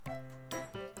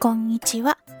こんにち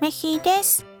は、めひで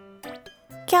す。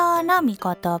今日の御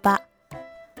言葉、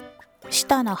使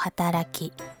徒の働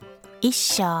き1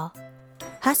章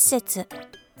8節。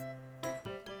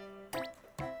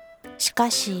し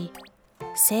かし、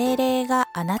聖霊が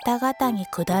あなた方に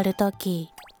下ると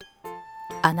き、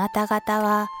あなた方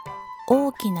は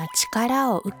大きな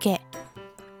力を受け、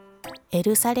エ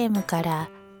ルサレムから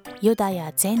ユダ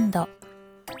ヤ全土、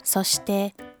そし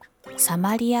てサ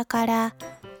マリアから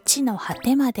地の果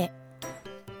てまで、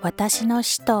私の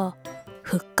死と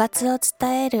復活を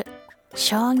伝える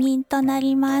証人とな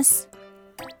ります。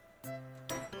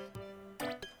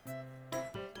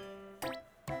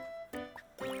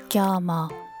今日も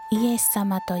イエス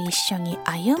様と一緒に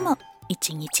歩む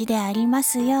一日でありま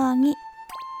すように。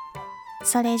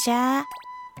それじゃあ、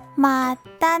ま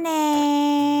た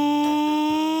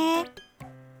ねー。